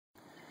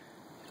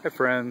Hi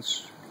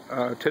friends,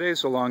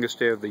 today's the longest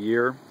day of the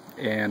year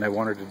and I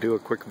wanted to do a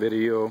quick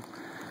video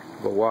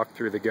of a walk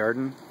through the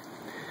garden.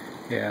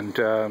 And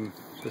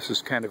this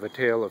is kind of a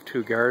tale of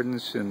two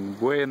gardens,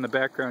 and way in the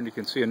background you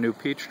can see a new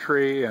peach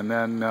tree, and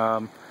then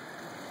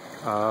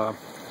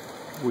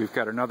we've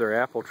got another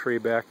apple tree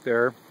back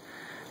there.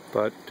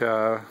 But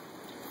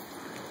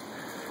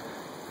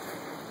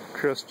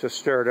just to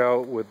start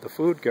out with the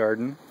food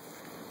garden,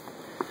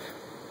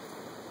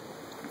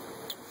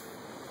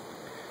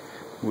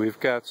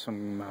 we've got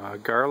some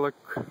garlic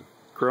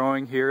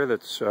growing here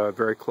that's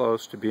very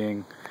close to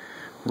being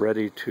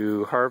ready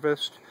to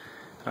harvest.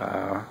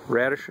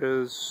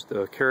 Radishes,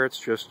 the carrots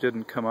just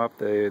didn't come up,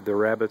 the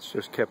rabbits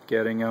just kept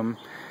getting them,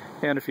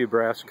 and a few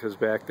brassicas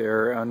back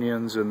there.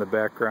 Onions in the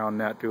background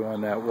not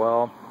doing that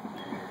well.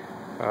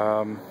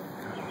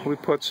 We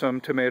put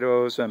some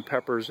tomatoes and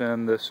peppers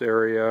in this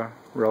area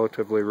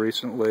relatively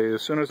recently.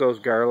 As soon as those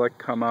garlic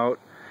come out,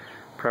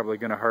 probably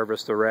going to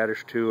harvest the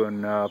radish too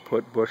and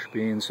put bush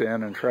beans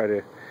in and try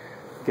to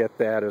get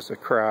that as a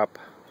crop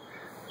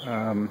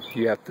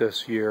yet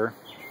this year.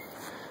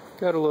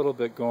 Got a little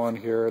bit going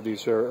here.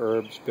 These are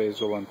herbs,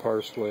 basil and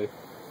parsley.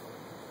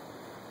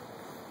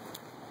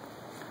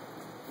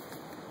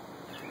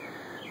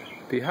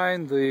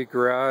 Behind the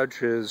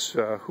garage is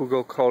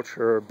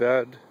hugelkultur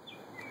bed.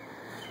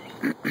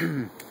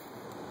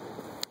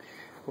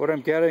 What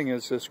I'm getting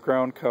is this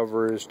ground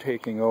cover is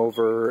taking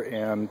over,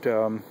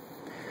 and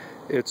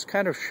it's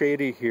kind of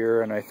shady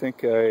here, and I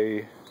think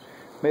I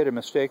made a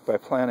mistake by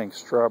planting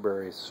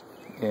strawberries.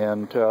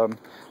 And I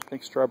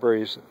think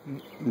strawberries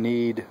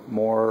need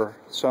more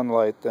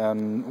sunlight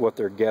than what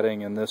they're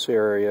getting in this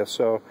area,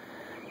 so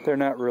they're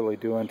not really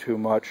doing too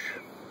much.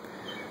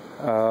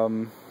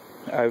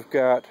 I've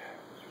got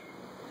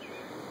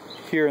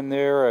here and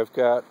there, I've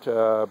got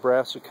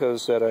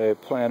brassicas that I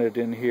planted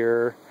in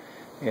here,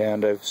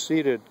 and I've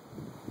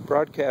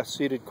broadcast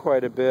seeded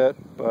quite a bit,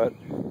 but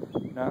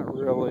not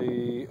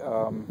really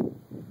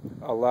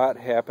a lot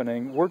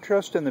happening. We're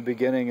just in the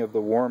beginning of the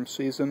warm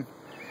season,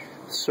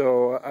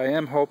 so I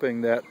am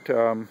hoping that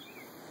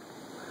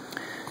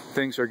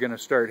things are going to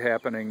start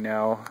happening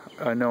now.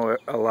 I know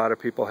a lot of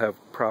people have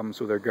problems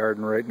with their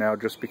garden right now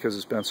just because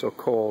it's been so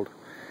cold.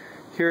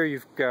 Here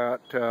you've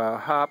got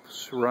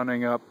hops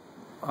running up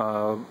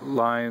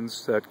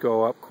lines that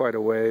go up quite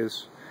a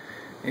ways,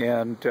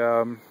 and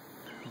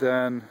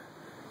then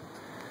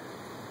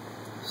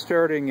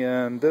starting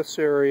in this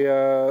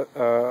area,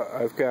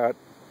 I've got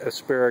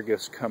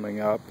asparagus coming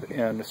up,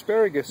 and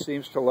asparagus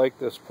seems to like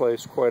this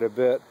place quite a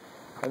bit.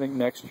 I think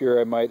next year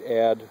I might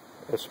add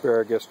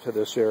asparagus to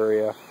this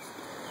area.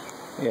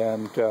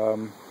 And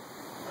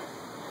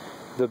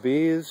the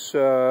bees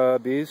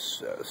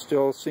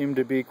still seem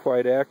to be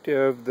quite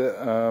active.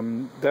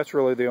 That's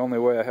really the only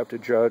way I have to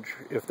judge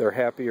if they're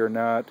happy or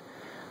not,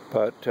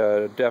 but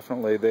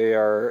definitely they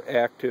are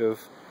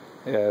active,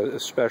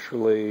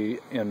 especially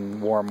in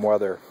warm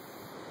weather.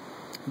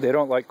 They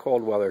don't like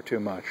cold weather too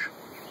much.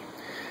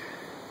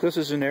 This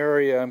is an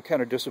area I'm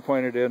kind of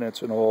disappointed in.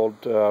 It's an old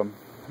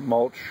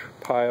mulch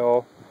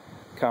pile,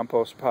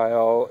 compost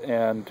pile,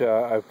 and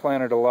I've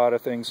planted a lot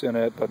of things in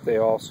it, but they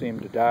all seem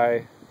to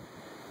die.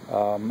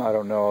 I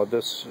don't know,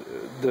 this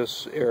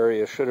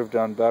area should have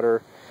done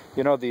better.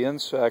 You know, the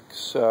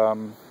insects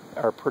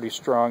are pretty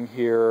strong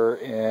here,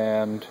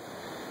 and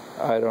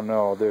I don't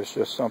know, there's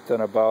just something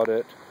about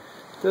it.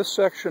 This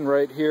section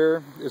right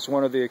here is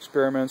one of the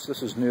experiments.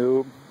 This is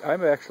new.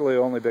 I've actually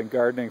only been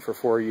gardening for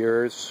 4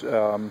 years,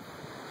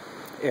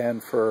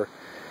 and for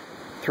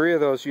 3 of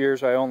those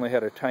years I only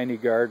had a tiny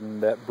garden,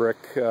 that brick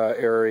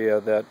area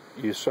that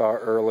you saw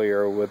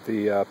earlier with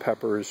the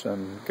peppers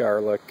and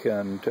garlic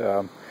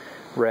and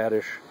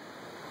radish.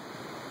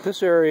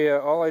 This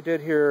area, all I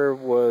did here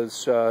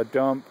was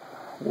dump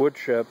wood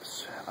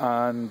chips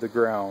on the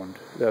ground.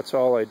 That's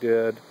all I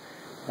did,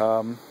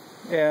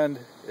 and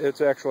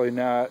it's actually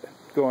not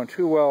going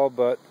too well,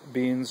 but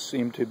beans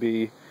seem to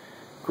be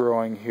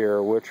growing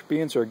here, which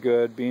beans are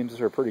good. Beans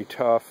are pretty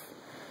tough.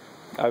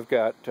 I've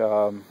got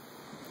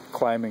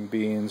climbing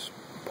beans,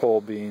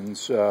 pole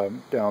beans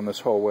down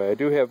this whole way. I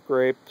do have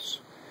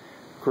grapes.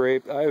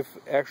 I've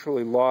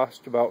actually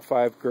lost about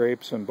 5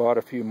 grapes and bought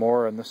a few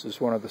more, and this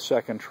is one of the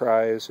second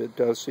tries. It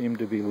does seem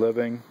to be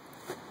living.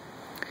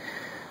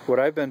 What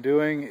I've been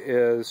doing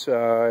is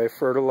I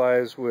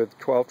fertilize with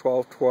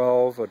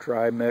 12-12-12, a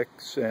dry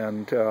mix,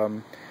 and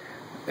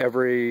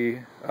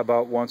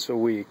about once a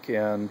week.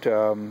 And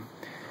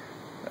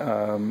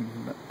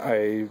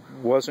I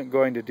wasn't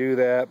going to do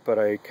that, but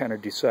I kind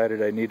of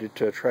decided I needed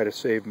to try to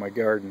save my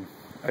garden.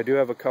 I do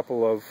have a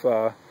couple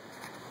of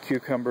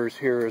cucumbers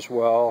here as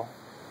well.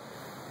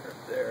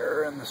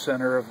 There in the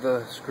center of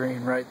the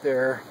screen right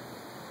there.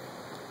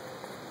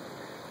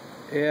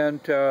 And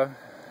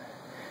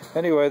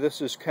anyway,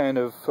 this is kind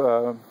of,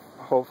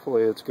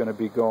 hopefully it's going to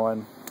be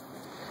going.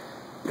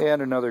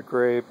 And another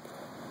grape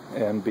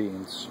and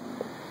beans.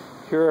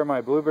 Here are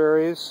my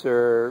blueberries.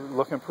 They're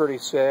looking pretty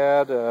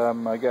sad.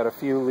 I got a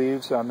few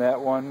leaves on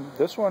that one.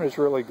 This one is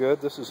really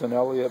good. This is an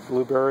Elliott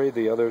blueberry.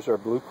 The others are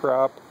blue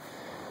crop.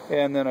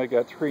 And then I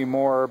got 3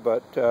 more,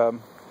 but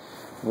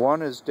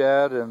 1 is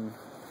dead and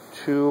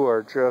 2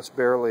 are just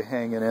barely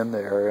hanging in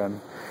there.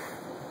 And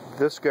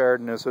this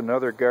garden is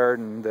another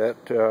garden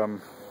that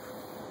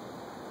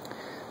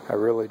I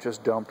really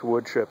just dumped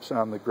wood chips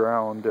on the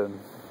ground, and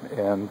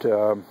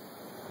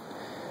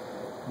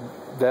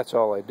that's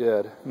all I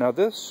did. Now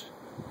this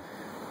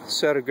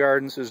set of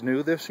gardens is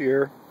new this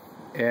year,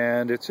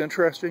 and it's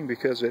interesting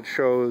because it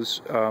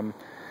shows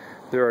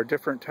there are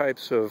different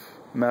types of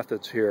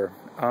methods here.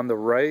 On the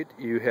right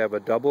you have a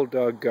double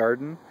dug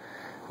garden.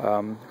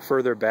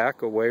 Further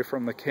back away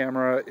from the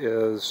camera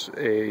is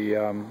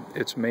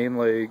it's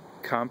mainly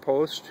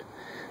compost,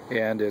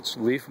 and it's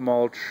leaf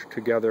mulch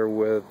together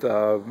with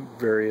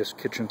various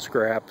kitchen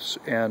scraps,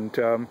 and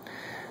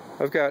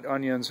I've got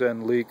onions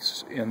and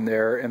leeks in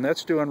there, and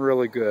that's doing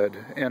really good.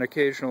 And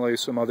occasionally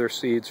some other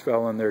seeds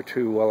fell in there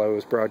too while I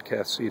was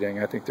broadcast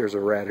seeding. I think there's a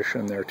radish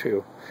in there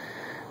too.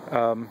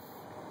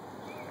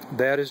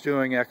 That is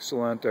doing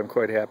excellent. I'm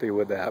quite happy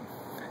with that.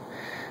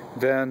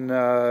 Then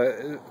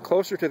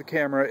closer to the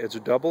camera, it's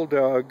double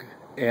dug,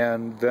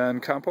 and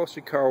then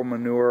composted cow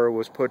manure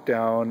was put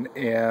down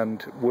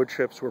and wood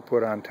chips were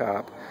put on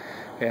top.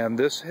 And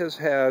this has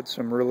had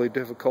some really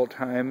difficult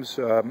times.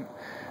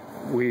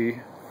 We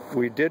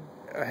did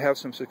have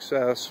some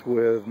success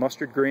with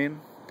mustard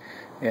green,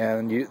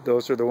 and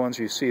those are the ones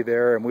you see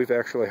there, and we've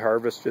actually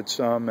harvested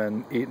some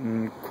and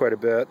eaten quite a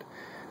bit.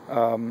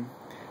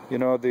 You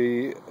know,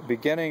 the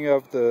beginning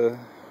of the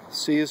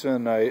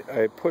season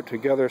I put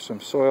together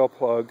some soil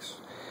plugs,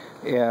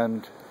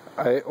 and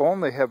I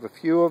only have a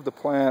few of the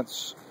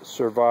plants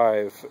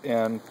survive,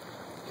 and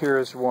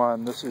here's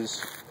one. This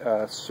is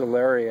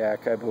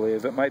celeriac, I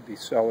believe. It might be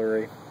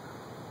celery.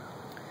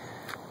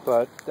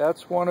 But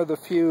that's one of the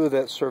few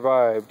that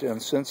survived,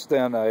 and since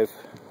then I've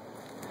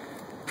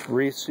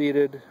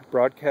reseeded,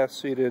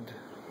 broadcast seeded,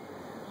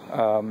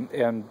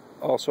 and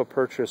also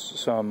purchased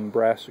some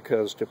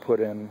brassicas to put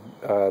in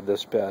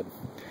this bed.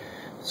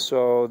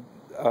 So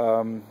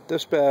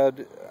this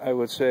bed, I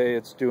would say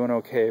it's doing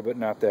okay, but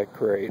not that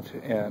great.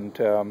 And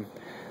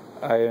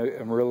I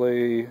am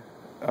really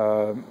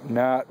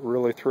not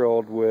really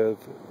thrilled with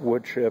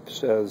wood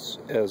chips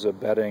as a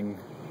bedding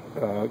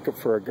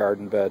for a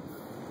garden bed.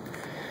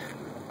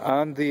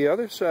 On the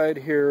other side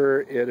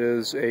here, it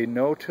is a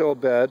no-till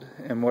bed,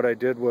 and what I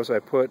did was I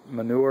put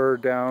manure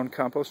down,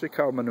 composted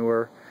cow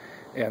manure,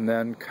 and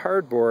then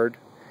cardboard,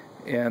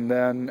 and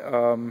then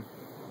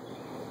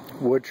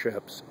wood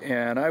chips.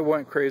 And I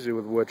went crazy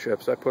with wood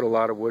chips. I put a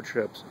lot of wood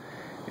chips.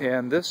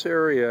 And this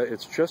area,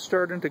 it's just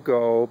starting to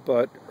go,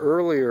 but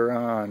earlier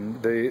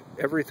on,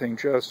 everything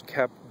just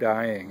kept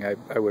dying. I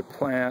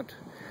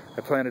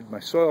planted my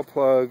soil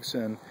plugs,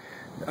 and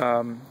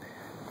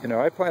you know,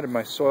 I planted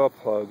my soil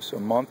plugs a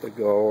month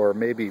ago, or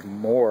maybe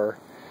more,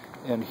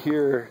 and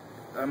here,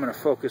 I'm going to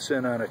focus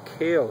in on a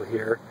kale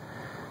here.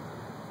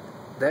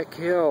 That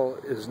kale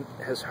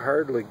has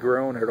hardly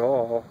grown at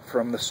all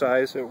from the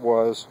size it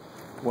was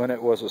when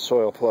it was a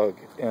soil plug,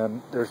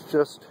 and there's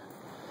just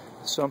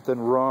something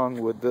wrong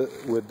with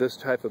this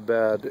type of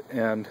bed.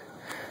 And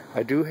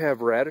I do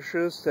have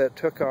radishes that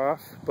took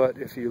off, but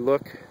if you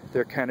look,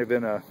 they're kind of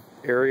in an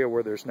area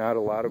where there's not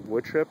a lot of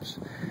wood chips.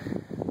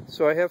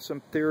 So I have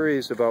some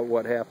theories about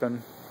what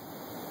happened.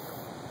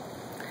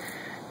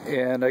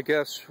 And I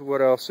guess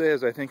what I'll say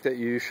is I think that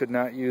you should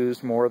not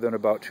use more than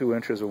about 2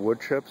 inches of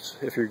wood chips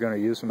if you're going to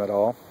use them at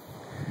all.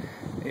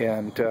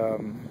 And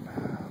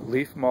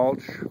leaf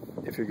mulch,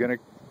 if you're going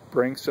to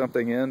bring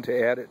something in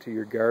to add it to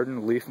your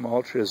garden, leaf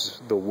mulch is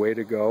the way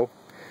to go.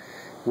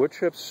 Wood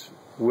chips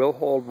will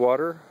hold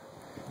water.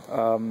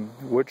 My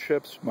wood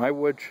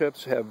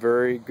chips have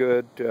very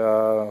good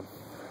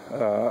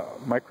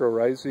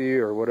mycorrhizae,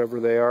 or whatever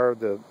they are,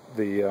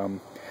 the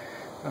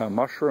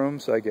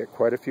mushrooms. I get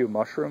quite a few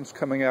mushrooms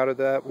coming out of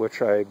that,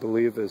 which I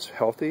believe is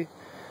healthy.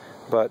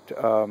 But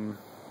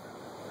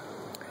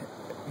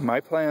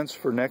my plans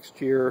for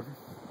next year,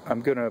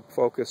 I'm going to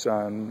focus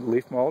on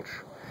leaf mulch.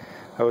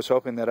 I was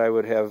hoping that I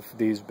would have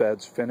these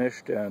beds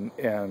finished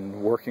and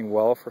working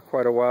well for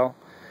quite a while,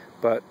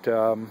 but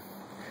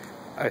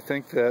I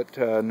think that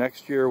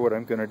next year what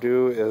I'm going to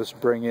do is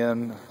bring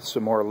in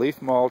some more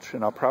leaf mulch,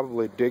 and I'll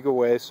probably dig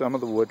away some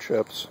of the wood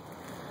chips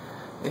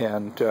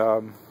and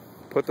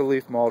put the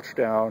leaf mulch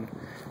down,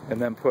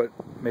 and then put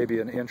maybe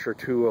an inch or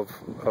two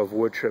of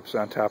wood chips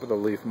on top of the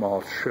leaf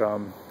mulch.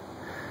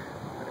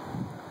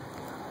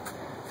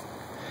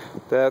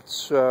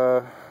 That's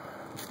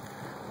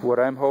what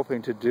I'm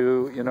hoping to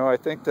do. You know, I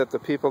think that the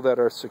people that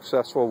are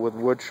successful with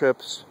wood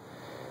chips,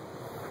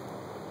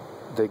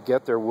 they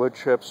get their wood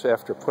chips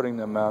after putting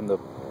them on the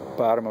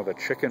bottom of a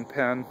chicken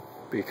pen,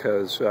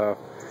 because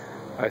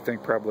I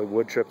think probably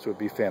wood chips would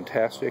be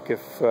fantastic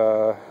if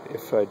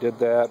I did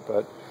that,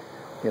 but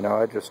you know,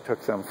 I just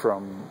took them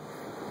from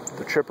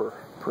the chipper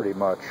pretty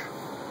much.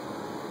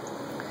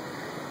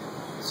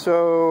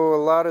 So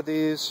a lot of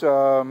these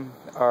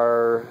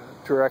are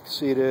direct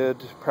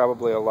seeded,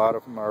 probably a lot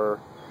of them are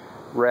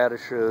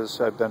radishes.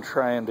 I've been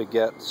trying to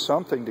get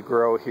something to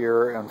grow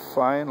here, and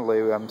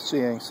finally I'm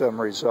seeing some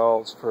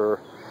results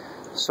for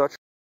such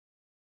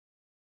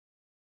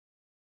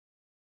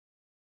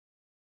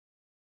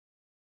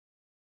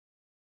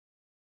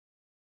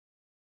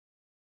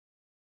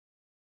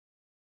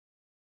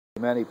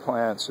many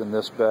plants in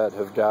this bed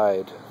have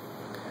died.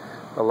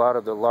 A lot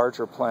of the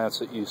larger plants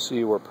that you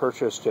see were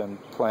purchased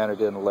and planted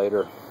in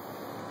later.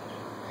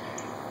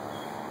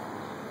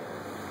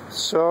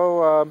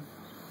 So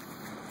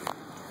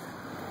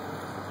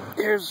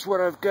here's what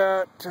I've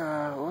got.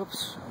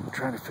 Whoops, I'm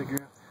trying to figure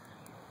out.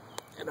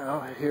 You know,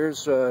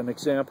 here's an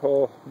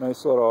example.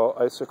 Nice little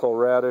icicle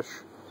radish.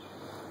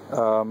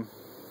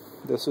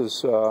 This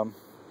is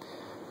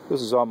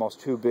almost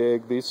too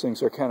big. These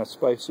things are kind of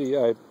spicy.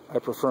 I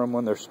prefer them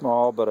when they're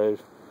small, but I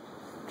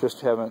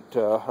just haven't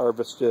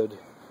harvested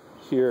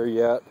here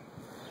yet.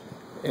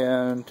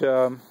 And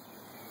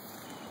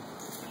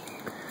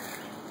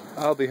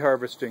I'll be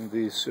harvesting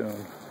these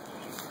soon.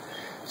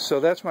 So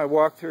that's my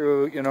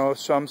walkthrough. You know,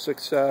 some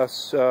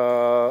success, a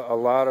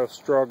lot of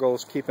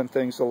struggles keeping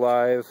things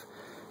alive,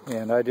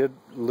 and I did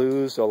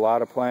lose a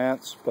lot of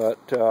plants, but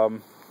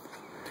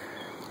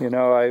you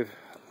know,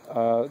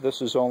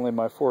 this is only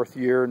my 4th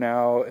year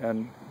now,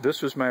 and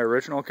this was my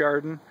original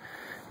garden.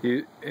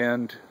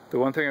 And the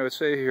one thing I would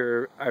say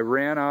here, I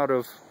ran out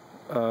of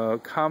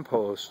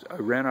compost. I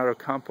ran out of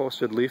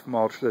composted leaf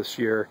mulch this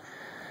year,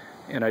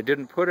 and I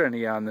didn't put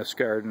any on this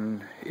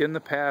garden. In the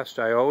past,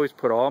 I always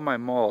put all my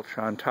mulch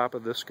on top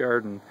of this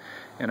garden,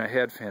 and I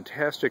had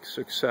fantastic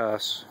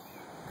success.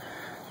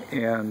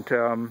 And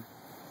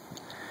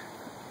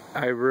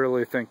I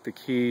really think the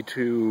key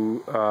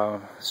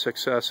to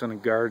success in a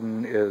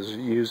garden is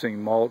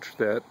using mulch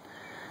that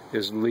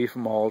is leaf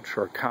mulch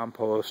or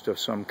compost of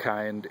some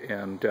kind.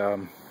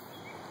 And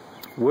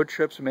wood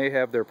chips may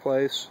have their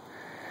place,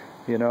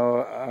 you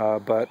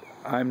know, but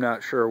I'm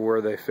not sure where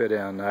they fit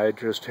in. I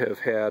just have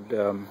had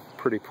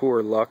pretty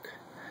poor luck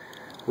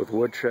with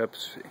wood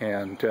chips,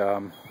 and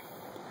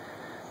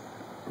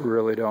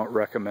really don't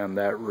recommend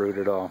that route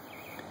at all.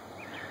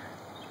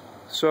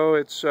 So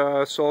it's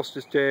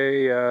Solstice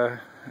Day. I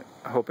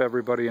hope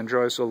everybody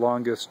enjoys the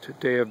longest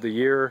day of the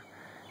year,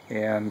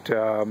 and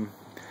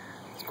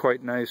it's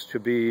quite nice to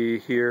be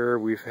here.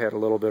 We've had a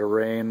little bit of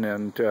rain,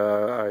 and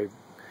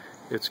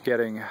it's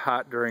getting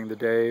hot during the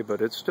day,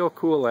 but it's still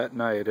cool at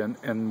night,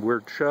 and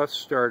we're just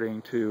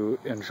starting to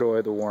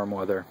enjoy the warm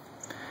weather.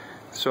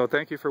 So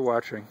thank you for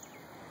watching.